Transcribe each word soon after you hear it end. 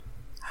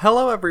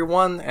Hello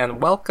everyone,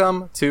 and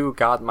welcome to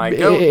God My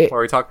Goat,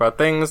 where we talk about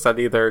things that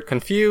either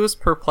confuse,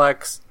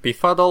 perplex,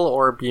 befuddle,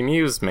 or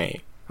bemuse me.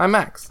 I'm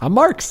Max. I'm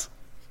Marks.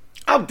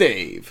 I'm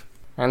Dave.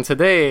 And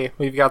today,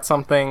 we've got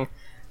something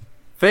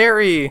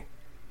very,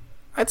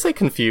 I'd say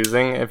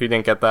confusing, if you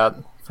didn't get that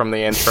from the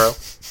intro.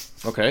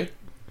 Okay.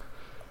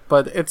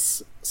 But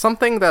it's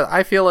something that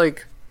I feel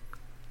like...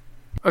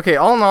 Okay,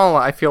 all in all,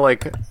 I feel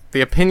like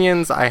the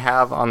opinions I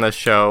have on this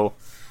show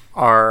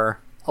are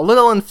a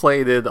little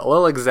inflated, a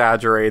little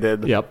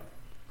exaggerated. Yep.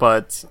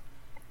 But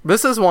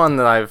this is one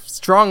that I've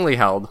strongly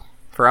held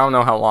for I don't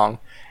know how long.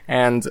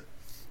 And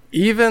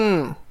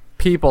even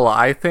people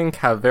I think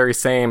have very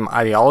same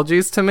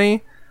ideologies to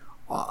me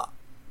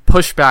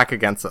push back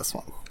against this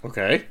one.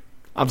 Okay.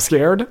 I'm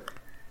scared.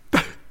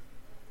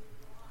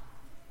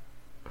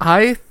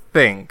 I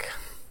think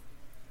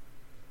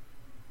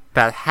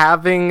that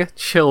having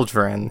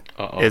children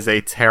is a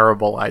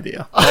terrible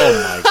idea.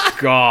 Oh my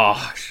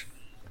gosh.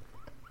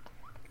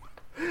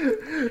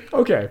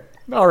 Okay.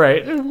 All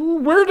right.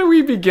 Where do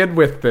we begin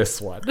with this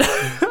one?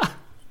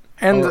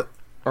 And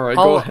All right,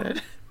 go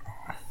ahead.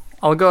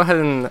 I'll go ahead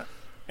and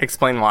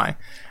explain why.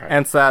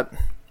 And it's that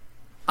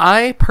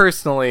I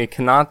personally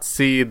cannot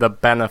see the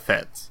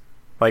benefit,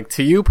 like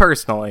to you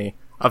personally,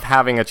 of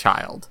having a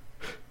child.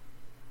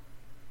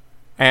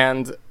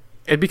 And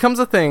it becomes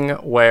a thing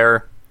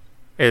where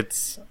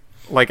it's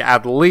like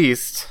at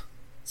least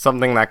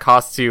something that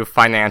costs you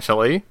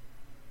financially.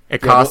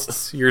 It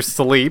costs your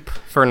sleep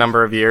for a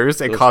number of years.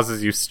 It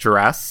causes you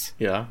stress.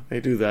 Yeah, they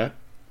do that.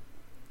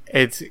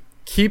 It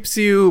keeps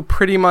you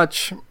pretty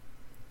much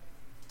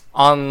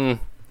on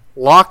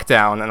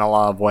lockdown in a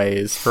lot of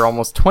ways for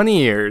almost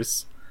 20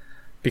 years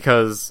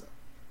because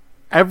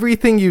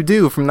everything you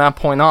do from that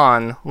point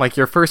on, like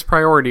your first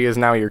priority is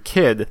now your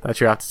kid that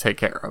you have to take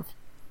care of.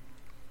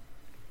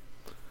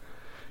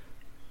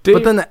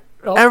 But then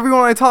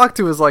everyone I talk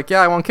to is like, yeah,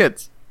 I want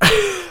kids.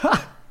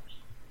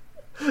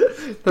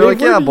 They're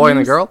like, yeah, a boy and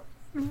a girl.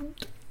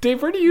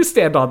 Dave, where do you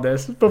stand on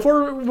this?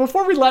 Before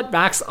we let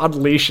Max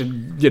unleash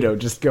and,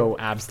 just go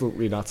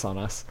absolutely nuts on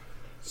us.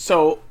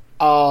 So,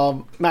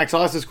 Max,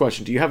 I'll ask this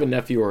question. Do you have a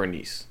nephew or a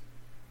niece?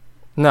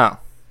 No.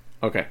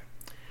 Okay.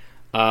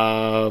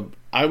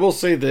 I will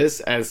say this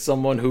as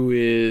someone who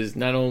is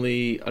not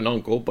only an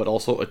uncle, but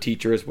also a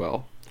teacher as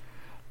well.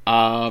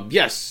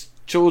 Yes,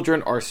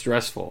 children are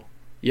stressful.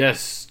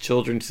 Yes,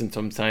 children can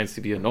sometimes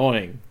be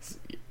annoying.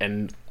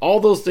 And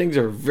all those things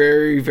are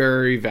very,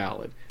 very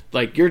valid.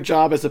 Like, your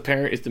job as a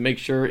parent is to make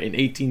sure in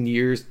 18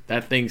 years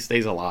that thing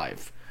stays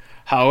alive.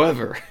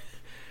 However...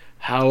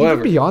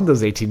 Even beyond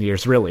those 18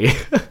 years, really.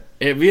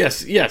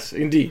 Yes,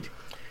 indeed.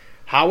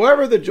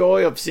 However, the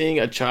joy of seeing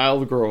a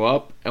child grow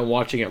up and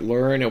watching it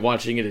learn and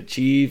watching it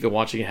achieve and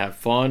watching it have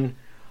fun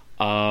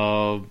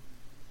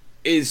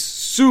is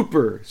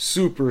super,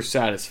 super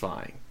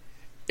satisfying.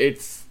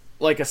 It's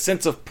like a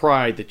sense of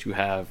pride that you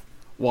have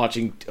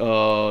watching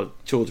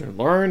children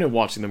learn and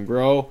watching them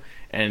grow.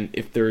 And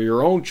if they're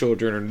your own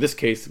children, or in this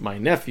case, my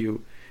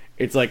nephew,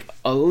 it's like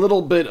a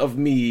little bit of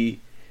me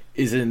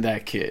is in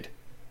that kid.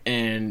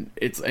 And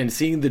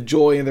seeing the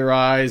joy in their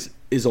eyes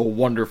is a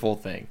wonderful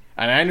thing.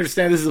 And I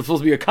understand this is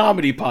supposed to be a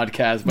comedy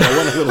podcast, but I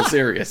went a little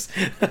serious.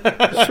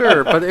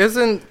 Sure, but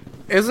isn't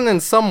in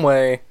some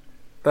way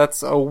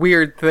that's a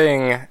weird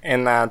thing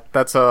in that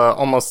that's a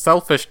almost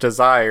selfish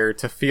desire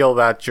to feel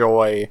that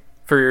joy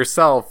for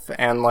yourself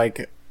and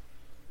like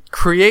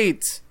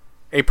create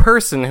a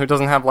person who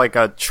doesn't have like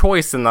a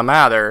choice in the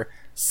matter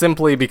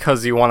simply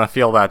because you want to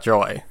feel that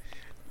joy.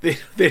 They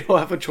don't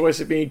have a choice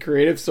of being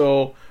creative,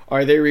 so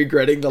are they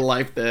regretting the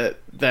life that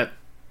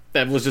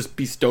was just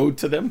bestowed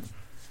to them?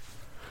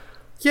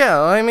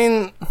 Yeah, I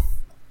mean,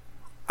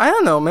 I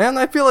don't know, man.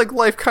 I feel like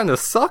life kind of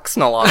sucks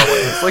in a lot of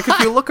ways. Like, if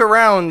you look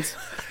around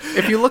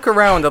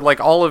at, like,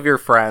 all of your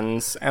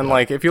friends, and,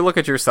 like, if you look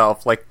at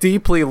yourself, like,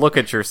 deeply look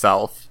at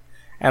yourself,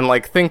 and,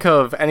 like, think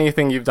of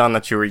anything you've done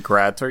that you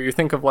regret, or you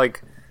think of,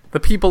 like, the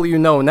people you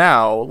know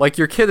now, like,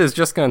 your kid is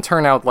just gonna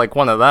turn out like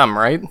one of them,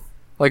 right?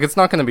 Like, it's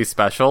not gonna be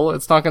special.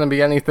 It's not gonna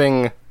be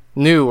anything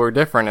new or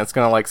different. It's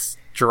gonna, like,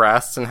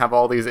 stress and have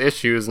all these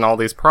issues and all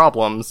these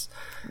problems.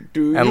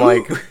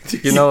 Like,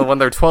 when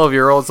they're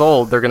 12-year-olds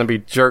old, they're gonna be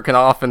jerking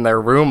off in their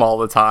room all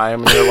the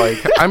time, and you're like,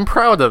 I'm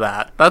proud of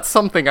that. That's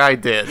something I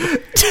did.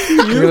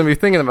 You're gonna be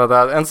thinking about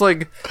that. And it's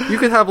like, you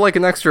could have, like,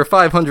 an extra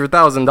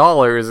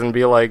 $500,000 and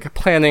be, like,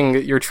 planning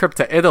your trip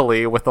to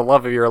Italy with the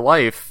love of your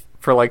life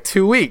for, like,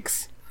 2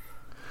 weeks.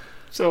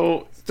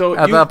 So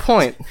at that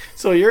point.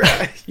 So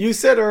you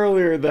said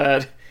earlier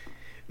that,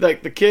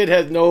 like, the kid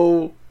has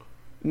no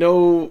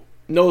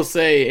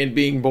say in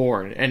being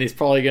born, and he's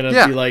probably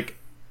gonna be like,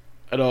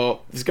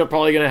 he's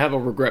probably gonna have a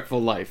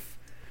regretful life.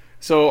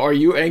 So, are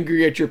you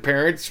angry at your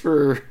parents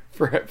for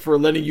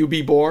letting you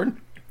be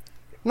born?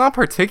 Not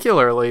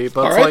particularly,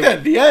 but all right,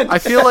 then, the end. I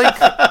feel like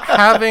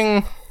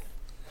having,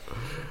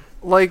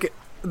 like,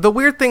 the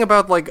weird thing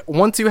about, like,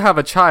 once you have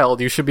a child,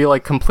 you should be,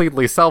 like,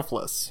 completely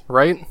selfless,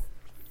 right?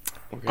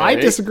 I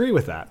disagree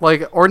with that.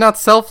 Like, or not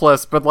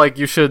selfless, but like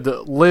you should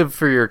live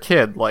for your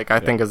kid. Like I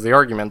think is the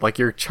argument. Like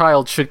your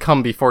child should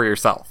come before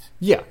yourself.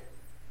 Yeah,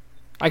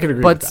 I can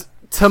agree with that.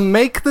 But to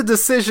make the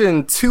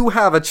decision to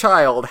have a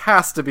child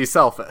has to be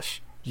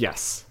selfish.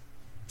 Yes.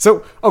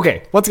 So,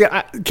 okay, once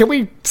again, can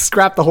we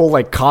scrap the whole,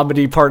 like,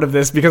 comedy part of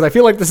this? Because I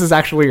feel like this is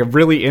actually a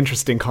really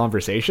interesting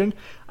conversation.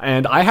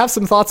 And I have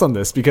some thoughts on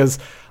this because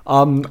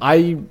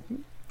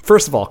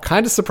first of all,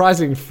 kind of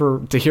surprising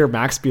to hear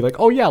Max be like,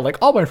 oh yeah, like,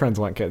 all my friends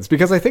want kids.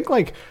 Because I think,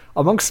 like,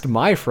 amongst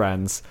my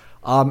friends,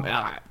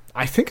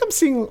 I think I'm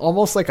seeing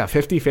almost like a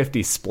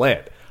 50-50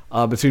 split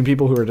between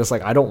people who are just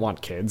like, I don't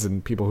want kids,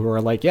 and people who are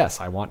like, yes,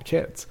 I want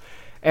kids.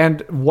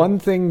 And one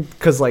thing,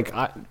 because, like,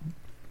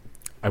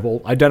 I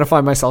will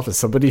identify myself as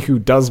somebody who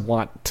does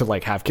want to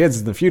like have kids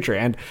in the future.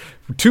 And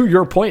to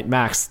your point,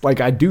 Max, like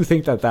I do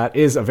think that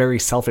is a very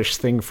selfish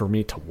thing for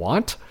me to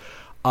want.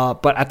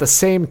 But at the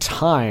same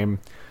time,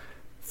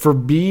 for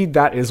me,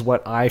 that is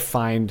what I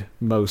find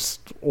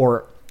most,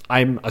 or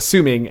I'm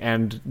assuming,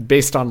 and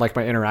based on like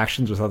my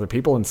interactions with other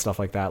people and stuff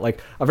like that,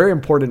 like a very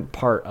important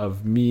part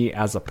of me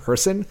as a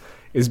person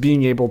is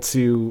being able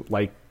to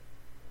like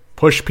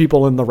push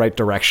people in the right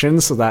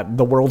direction so that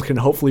the world can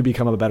hopefully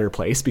become a better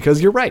place.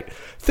 Because you're right,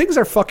 things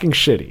are fucking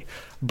shitty.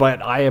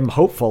 But I am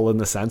hopeful in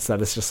the sense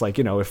that it's just like,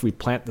 you know, if we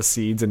plant the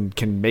seeds and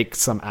can make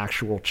some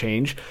actual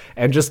change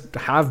and just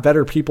have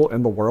better people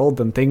in the world,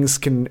 then things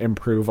can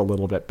improve a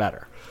little bit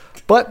better.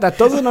 But that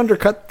doesn't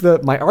undercut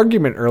my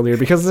argument earlier,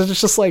 because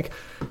it's just like,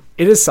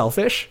 it is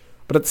selfish,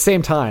 but at the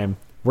same time,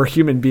 we're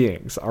human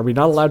beings. Are we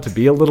not allowed to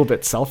be a little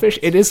bit selfish?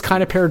 It is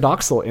kind of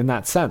paradoxical in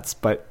that sense,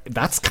 but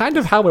that's kind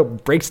of how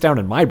it breaks down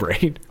in my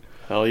brain.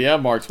 Hell yeah,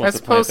 Marx I wants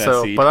to plant suppose that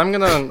so, seed. but I'm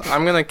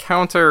gonna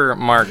counter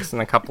Marx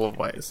in a couple of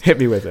ways. Hit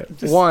me with it.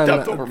 Just One-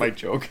 stepped over my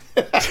joke.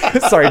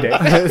 Sorry,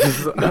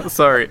 Dave.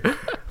 Sorry.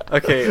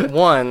 Okay,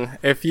 one,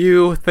 if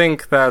you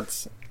think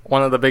that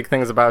one of the big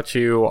things about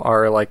you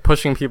are like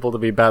pushing people to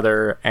be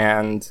better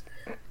and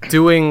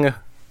doing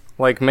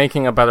like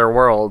making a better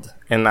world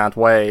in that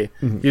way,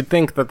 you'd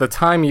think that the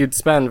time you'd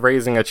spend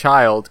raising a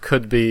child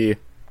could be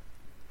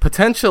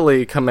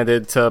potentially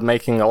committed to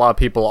making a lot of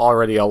people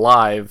already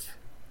alive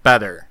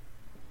better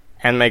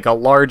and make a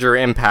larger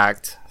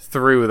impact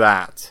through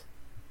that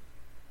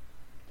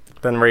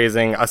than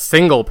raising a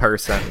single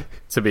person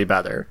to be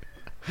better.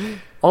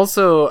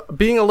 Also,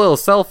 being a little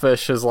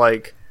selfish is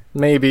like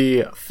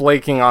maybe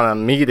flaking on a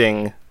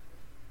meeting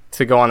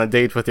to go on a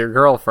date with your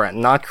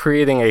girlfriend, not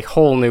creating a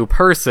whole new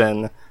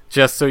person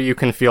just so you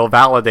can feel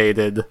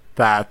validated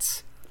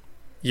that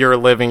you're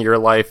living your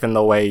life in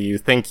the way you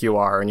think you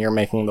are and you're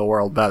making the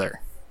world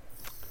better.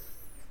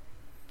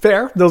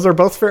 Fair. Those are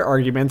both fair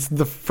arguments.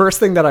 The first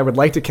thing that I would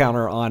like to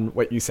counter on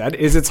what you said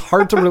is it's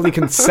hard to really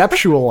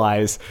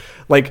conceptualize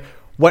like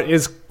what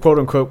is quote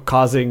unquote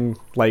causing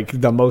like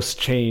the most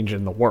change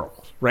in the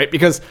world, right?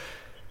 Because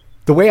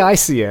the way I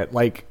see it,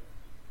 like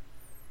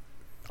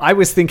I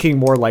was thinking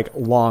more like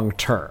long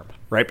term,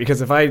 right?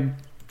 Because if I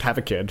have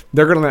a kid,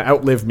 they're going to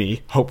outlive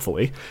me,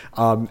 hopefully,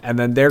 and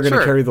then they're going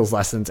to carry those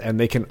lessons, and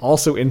they can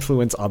also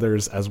influence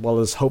others as well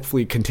as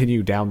hopefully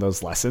continue down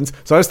those lessons.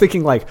 So I was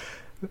thinking like,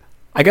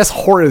 I guess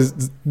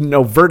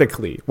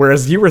vertically,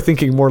 whereas you were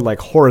thinking more like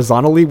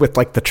horizontally with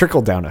like the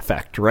trickle down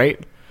effect, right?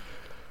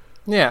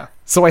 Yeah.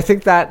 So I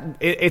think that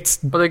it's...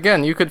 But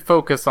again, you could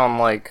focus on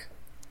like,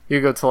 you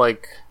go to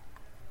like,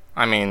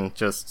 I mean,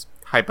 just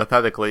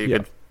hypothetically, you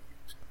could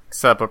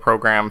set up a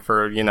program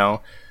for, you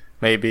know,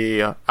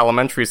 maybe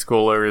elementary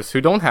schoolers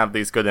who don't have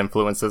these good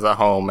influences at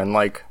home and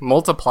like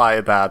multiply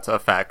that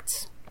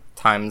effect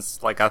times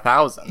like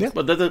 1,000. Yeah.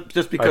 But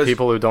just By because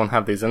people who don't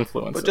have these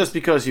influences. But just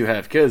because you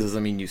have kids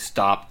doesn't mean you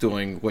stop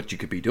doing what you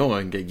could be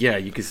doing. Yeah,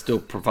 you can still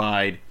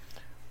provide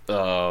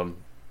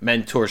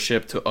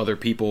mentorship to other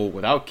people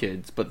without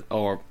kids,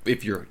 or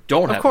if you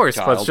don't have of course,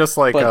 a child. but it's just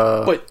like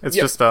it's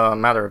yeah. just a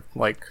matter of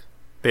like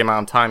the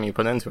amount of time you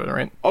put into it,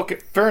 right? Okay,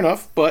 fair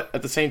enough. But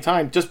at the same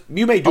time, just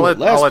you may do I'll it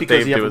less let because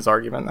Dave you do have his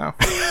argument now.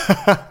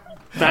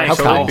 Thanks,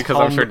 kind. Because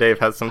I'm sure Dave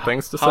has some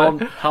things to say.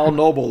 how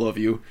noble of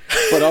you.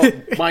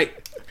 But my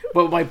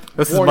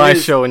This is point my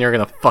show and you're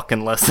gonna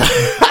fucking listen.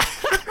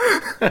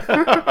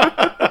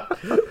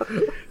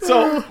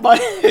 So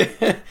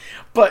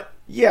but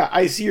yeah,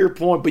 I see your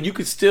point. But you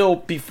could still,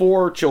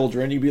 before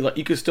children,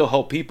 you could still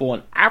help people,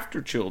 and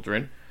after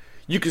children,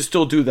 you could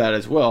still do that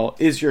as well.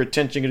 Is your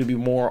attention going to be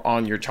more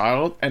on your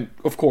child? And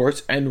of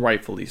course, and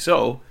rightfully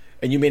so.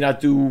 And you may not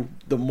do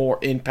the more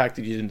impact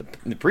that you did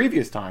in the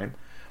previous time,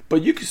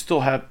 but you can still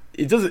have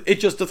it. It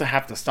just doesn't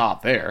have to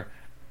stop there.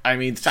 I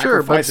mean,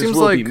 sacrifices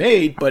will be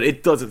made, but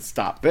it doesn't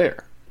stop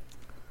there.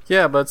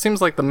 Yeah, but it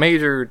seems like the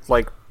major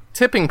like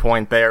tipping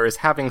point there is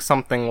having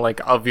something like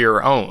of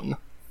your own.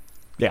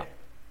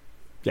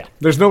 Yeah.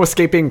 There's no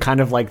escaping kind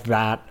of like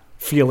that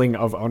feeling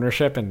of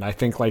ownership, and I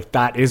think like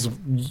that is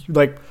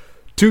like,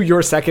 to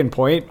your second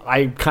point,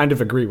 I kind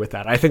of agree with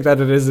that. I think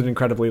that it is an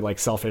incredibly like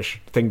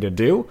selfish thing to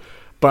do,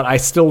 but I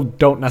still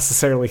don't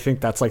necessarily think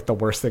that's like the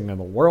worst thing in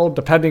the world,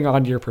 depending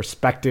on your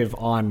perspective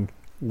on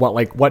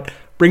what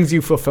brings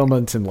you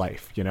fulfillment in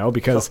life, you know,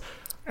 because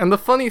And the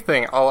funny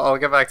thing, I'll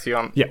get back to you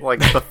on, Yeah. like,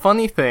 the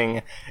funny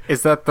thing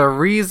is that the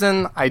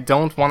reason I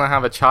don't want to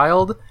have a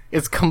child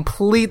is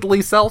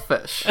completely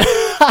selfish.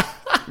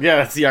 Yeah,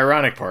 that's the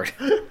ironic part.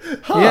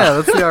 Yeah,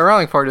 that's the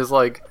ironic part is,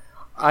 like,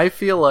 I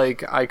feel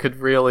like I could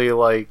really,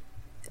 like,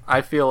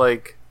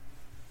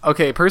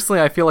 okay,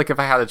 personally, I feel like if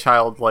I had a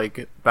child,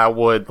 like, that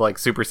would, like,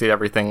 supersede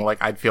everything, like,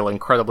 I'd feel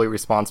incredibly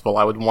responsible.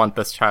 I would want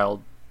this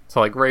child to,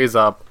 like, raise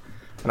up,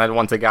 and I'd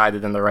want to guide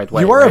it in the right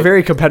way. You are right? a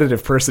very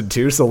competitive person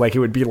too, so like it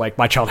would be like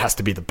my child has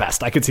to be the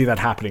best. I could see that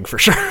happening for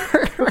sure.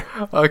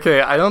 Okay,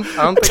 I don't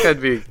think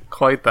I'd be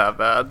quite that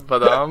bad,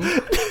 but,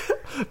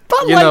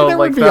 But you like know, there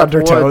like, would be that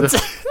undertones.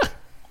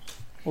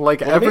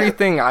 like,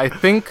 everything I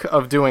think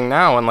of doing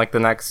now in, like, the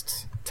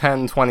next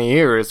 10, 20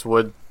 years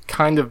would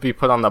kind of be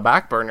put on the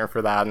back burner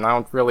for that, and I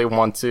don't really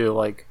want to,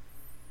 like,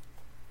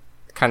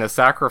 kind of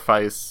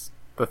sacrifice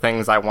the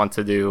things I want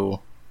to do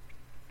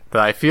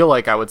that I feel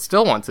like I would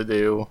still want to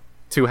do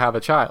to have a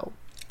child.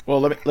 Well,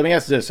 let me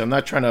ask this. I'm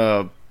not trying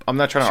to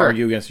Sure.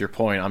 argue against your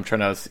point. I'm trying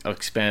to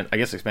expand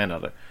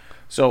on it.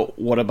 So,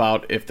 what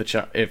about if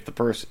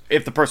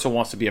the person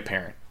wants to be a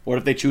parent? What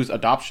if they choose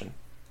adoption?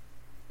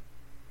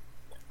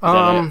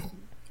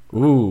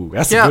 Ooh,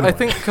 that's a Yeah, good I one.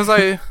 think because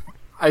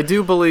I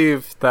do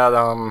believe that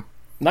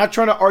Not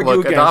trying to argue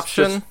Look, against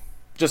adoption-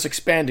 just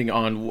expanding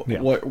on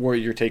what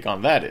your take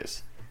on that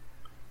is.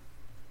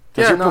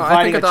 Because Yeah, you're no, I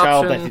providing think a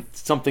child adoption- that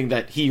something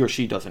that he or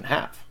she doesn't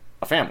have,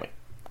 a family.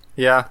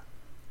 yeah,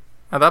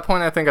 at that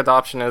point I think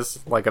adoption is,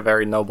 like, a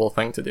very noble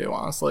thing to do,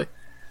 honestly.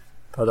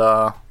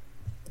 But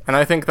and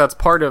I think that's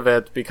part of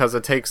it because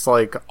it takes,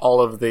 like,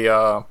 all of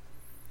the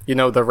you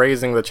know, the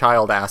raising the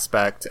child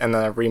aspect, and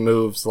then it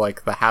removes,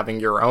 like, the having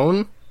your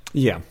own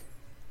Yeah.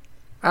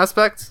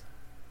 aspect.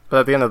 But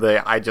at the end of the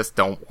day, I just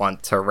don't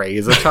want to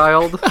raise a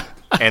child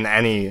in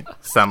any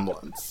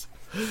semblance.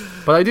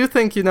 But I do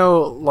think, you know,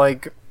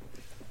 like,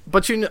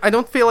 I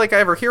don't feel like I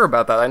ever hear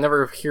about that. I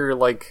never hear,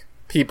 like,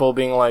 people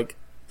being like,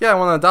 yeah, I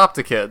want to adopt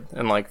a kid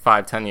in, like,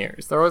 5-10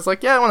 years. They're always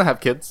like, yeah, I want to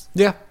have kids.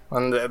 Yeah.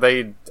 And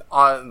they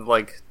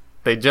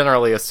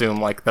generally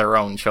assume, like, their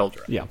own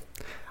children. Yeah.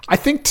 I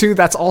think too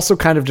that's also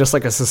kind of just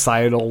like a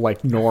societal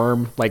like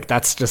norm. Like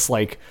that's just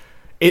like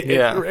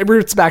it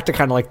roots back to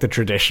kind of like the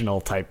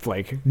traditional type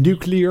like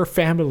nuclear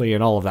family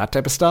and all of that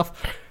type of stuff.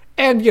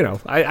 And you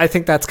know, I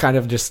think that's kind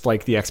of just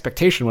like the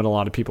expectation when a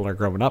lot of people are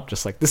growing up,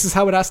 just like this is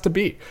how it has to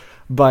be.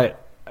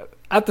 But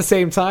at the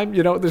same time,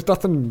 you know, there's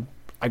nothing,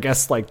 I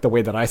guess, like the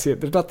way that I see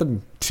it, there's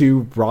nothing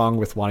too wrong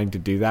with wanting to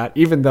do that.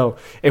 Even though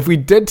if we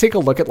did take a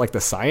look at like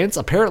the science,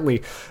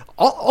 apparently,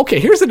 okay,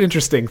 here's an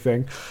interesting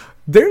thing.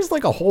 There's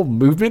like a whole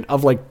movement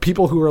of like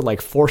people who are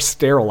like forced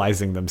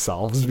sterilizing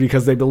themselves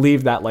because they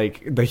believe that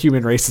like the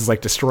human race is like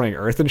destroying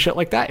Earth and shit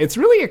like that. It's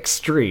really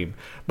extreme,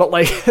 but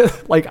like,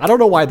 like I don't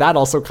know why that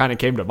also kind of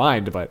came to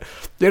mind, but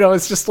you know,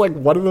 it's just like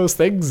one of those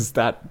things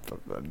that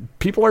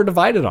people are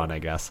divided on, I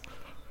guess.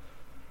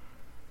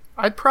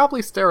 I'd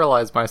probably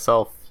sterilize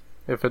myself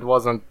if it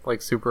wasn't,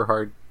 like, super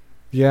hard.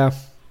 Yeah.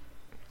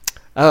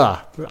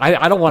 I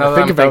don't want Now to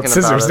that think I'm about thinking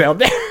scissors about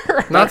down it.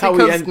 there. Not how we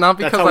because, end- not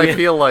that's because how we I end-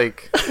 feel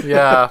like,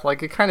 yeah,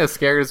 like, it kind of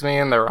scares me,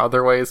 and there are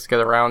other ways to get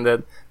around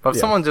it. But if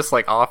Yeah. someone just,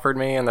 like, offered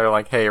me, and they're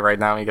like, hey, right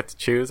now you get to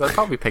choose, I'd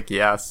probably pick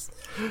yes.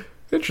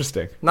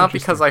 Interesting. Not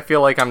because I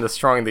feel like I'm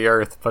destroying the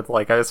Earth, but,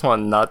 like, I just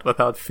want to nut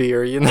without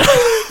fear, you know?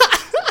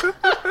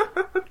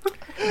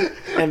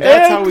 And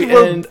that's how And we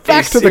we're end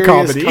back a to the serious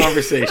comedy.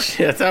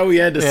 conversation. That's how we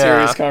end a Yeah.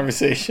 serious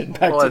conversation.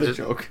 Back Well, to I the just-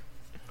 joke.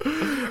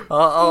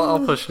 I'll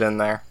push it in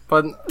there.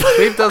 But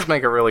Dave does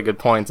make a really good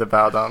point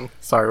about,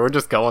 sorry, we're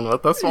just going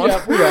with this one.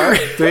 Yeah, we are.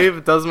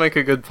 Dave does make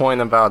a good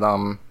point about,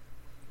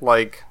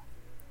 like,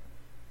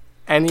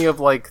 any of,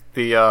 like,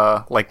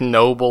 the, like,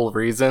 noble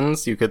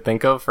reasons you could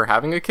think of for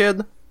having a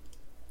kid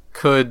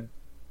could,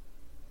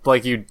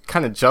 like, you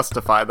kind of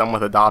justify them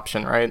with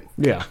adoption, right?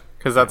 Yeah.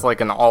 Because that's,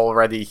 like, an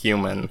already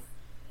human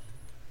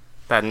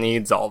that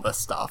needs all this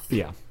stuff.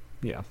 Yeah.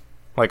 Yeah.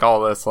 Like,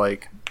 all this,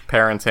 like,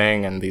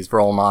 parenting and these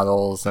role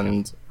models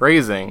and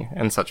raising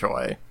in such a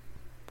way.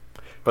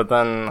 But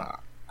then,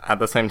 at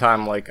the same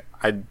time, like,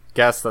 I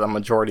guess that a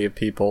majority of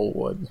people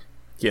would,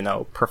 you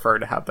know, prefer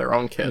to have their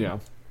own kid Yeah.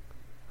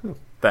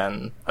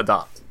 than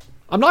adopt.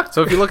 I'm not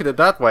So if you look at it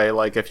that way,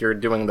 like, if you're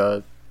doing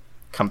the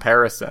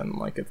comparison,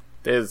 like, it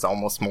is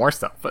almost more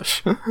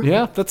selfish.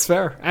 Yeah, that's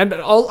fair. And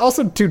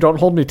also, too, don't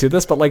hold me to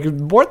this, but like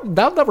more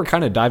now that we're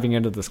kind of diving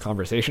into this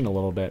conversation a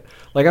little bit,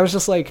 like I was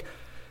just like,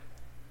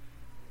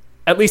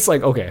 at least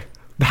like, okay,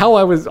 how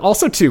I was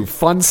also too,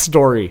 fun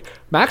story.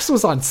 Max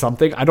was on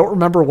something, I don't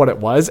remember what it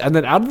was, and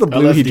then out of the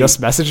blue, he LSD.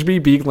 just messaged me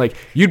being like,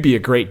 you'd be a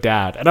great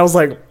dad. And I was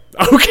like,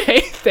 okay,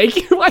 thank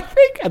you, I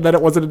think. And then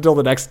it wasn't until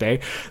the next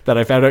day that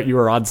I found out you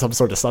were on some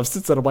sort of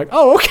substance, and I'm like,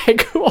 oh, okay,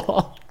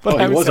 cool. But Oh,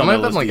 he I was It on might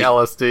have been, like,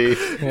 LSD.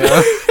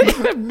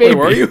 LSD. Yeah. maybe. Wait,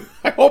 were you?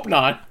 I hope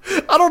not.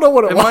 I don't know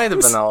what it It was. might have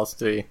been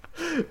LSD.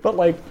 But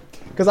like,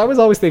 because I was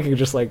always thinking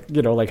just like,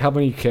 you know, like how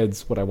many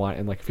kids would I want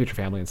in like a future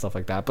family and stuff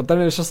like that. But then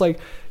it's just like,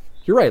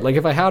 you're right. Like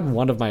if I had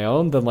one of my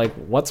own, then like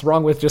what's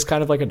wrong with just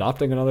kind of like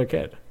adopting another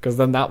kid? Because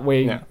then that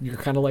way Yeah. you're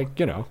kind of like,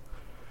 you know,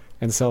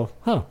 And so,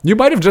 you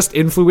might have just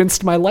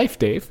influenced my life,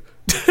 Dave.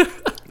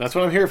 That's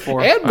what I'm here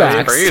for. And That's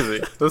Max.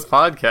 crazy. This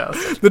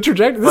podcast. The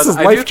trajectory. This But is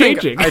life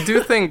changing. I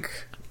do think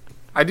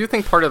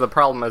part of the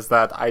problem is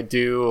that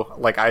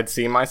I'd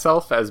see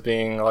myself as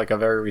being like a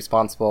very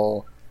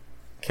responsible,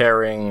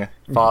 caring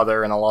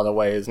father in a lot of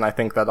ways, and I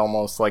think that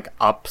almost like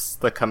ups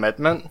the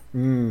commitment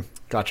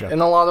Gotcha. in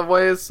a lot of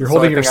ways. You're So I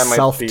holding think I might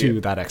yourself be- to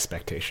that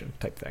expectation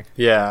type thing.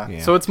 Yeah.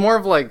 So it's more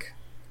of like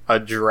a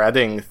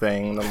dreading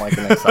thing than like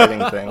an exciting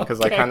thing, because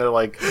I kind of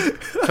like,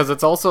 because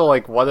it's also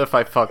like, what if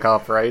I fuck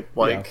up, right?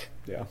 Like,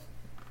 yeah.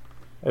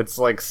 it's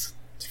like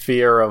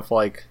fear of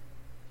like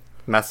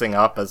messing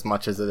up as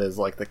much as it is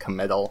like the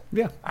committal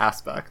Yeah.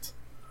 aspect.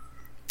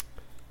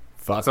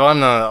 Fuck. So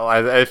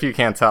if you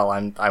can't tell,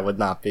 I would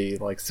not be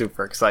like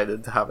super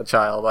excited to have a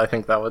child. I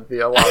think that would be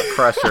a lot of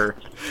pressure,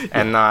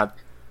 and I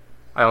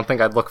don't think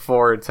I'd look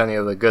forward to any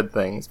of the good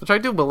things, which I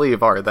do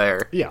believe are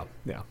there. Yeah.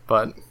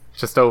 But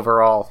just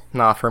overall,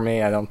 not for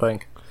me, I don't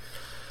think.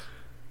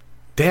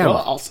 Damn.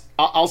 Well,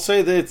 I'll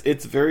say that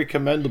it's very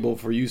commendable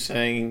for you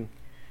saying,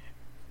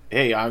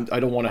 "Hey, I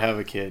don't want to have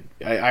a kid."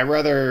 I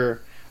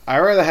rather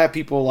have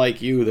people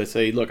like you that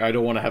say, "Look, I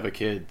don't want to have a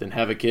kid," than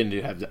have a kid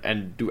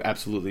and do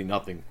absolutely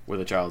nothing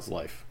with a child's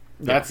life.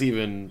 That's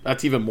even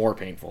more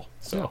painful.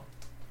 So,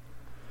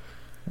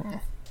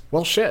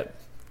 Well, shit.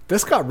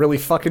 This got really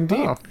fucking deep.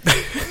 Oh.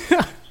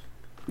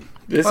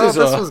 this Well, is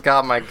this was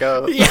got my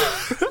goat. Is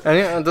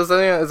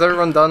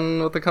everyone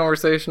done with the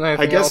conversation? I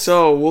Anything guess else?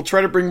 so. We'll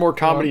try to bring more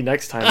comedy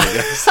next time, I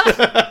guess.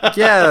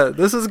 Yeah,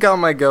 this has got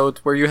my goat,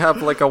 where you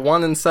have like a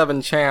 1 in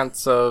 7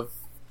 chance of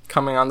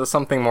coming onto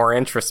something more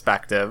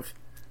introspective.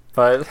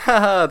 But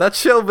haha, that's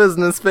show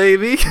business,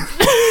 baby.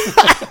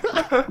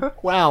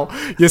 Wow.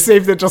 You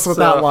saved it just with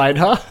that line,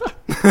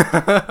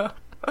 huh?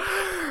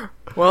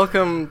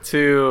 Welcome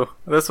to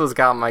This Was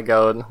Got My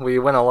Goat. We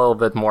went a little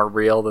bit more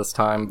real this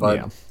time, but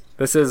Yeah.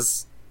 this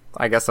is,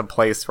 I guess, a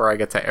place where I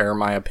get to air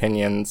my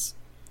opinions,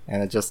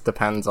 and it just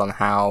depends on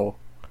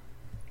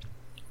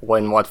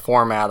in what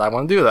format I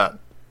want to do that.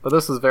 But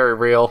this is very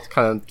real,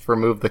 kind of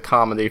removed the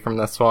comedy from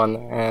this one,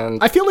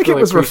 and I feel like it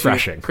was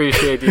refreshing.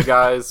 Appreciate you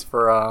guys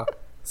for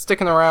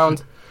sticking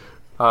around,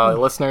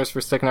 listeners for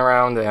sticking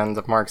around, and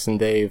Marks and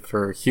Dave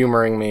for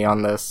humoring me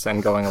on this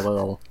and going a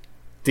little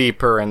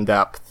deeper in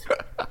depth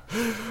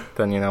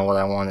than what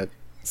I wanted.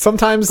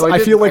 Sometimes So I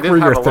feel like we're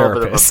your have a little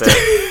bit of a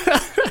therapist.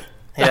 bit.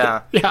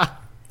 Yeah. Yeah.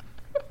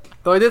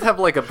 Though I did have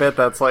like a bit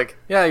that's like,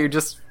 yeah, you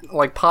just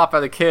like pop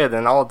at a kid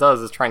and all it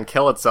does is try and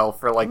kill itself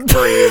for like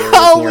 3 years, and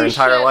Holy your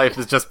entire shit. life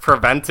is just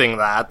preventing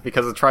that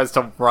because it tries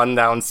to run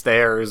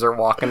downstairs or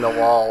walk into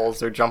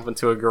walls or jump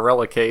into a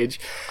gorilla cage.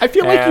 I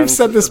feel like And you've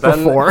said this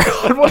then- before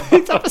on one of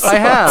these episodes. I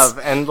have,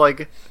 and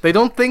like they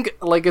don't think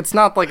like it's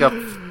not like a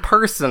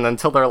person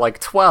until they're like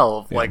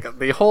 12. Like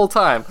the whole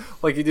time,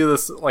 like you do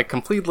this like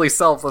completely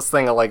selfless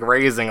thing of like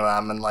raising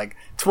them, and like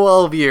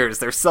 12 years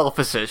they're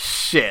selfish as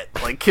shit.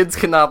 Like kids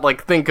cannot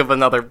like think of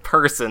another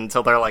person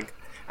till they're like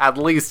at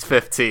least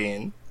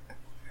 15.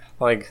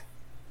 Like,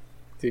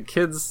 dude,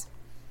 kids.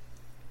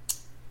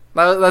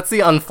 That's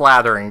the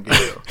unflattering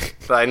view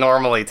that I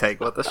normally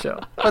take with the show.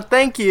 But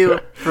thank you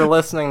for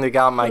listening to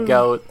Got My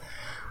Goat.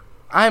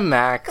 I'm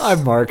Max.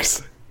 I'm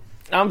Marks.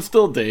 I'm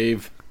still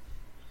Dave.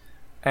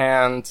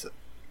 And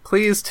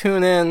please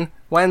tune in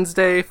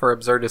Wednesday for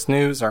Absurdist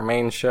News, our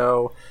main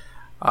show.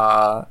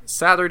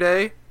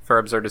 Saturday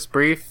for Absurdist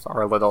Brief,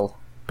 our little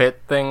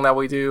bit thing that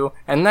we do.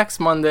 And next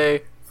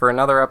Monday for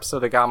another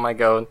episode of Got My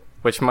Goat,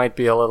 which might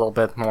be a little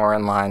bit more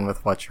in line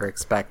with what you're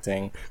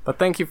expecting. But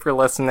thank you for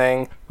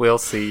listening. We'll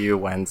see you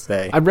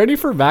Wednesday. I'm ready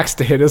for Max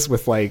to hit us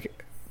with like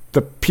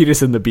the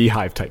penis in the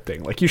beehive type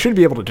thing. Like you should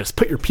be able to just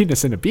put your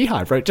penis in a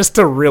beehive, right? Just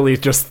to really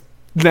just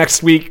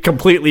next week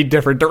completely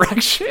different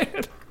direction.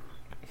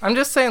 I'm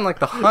just saying like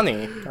the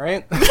honey,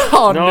 right?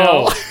 Oh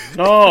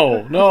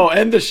no. No,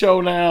 end the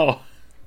show now.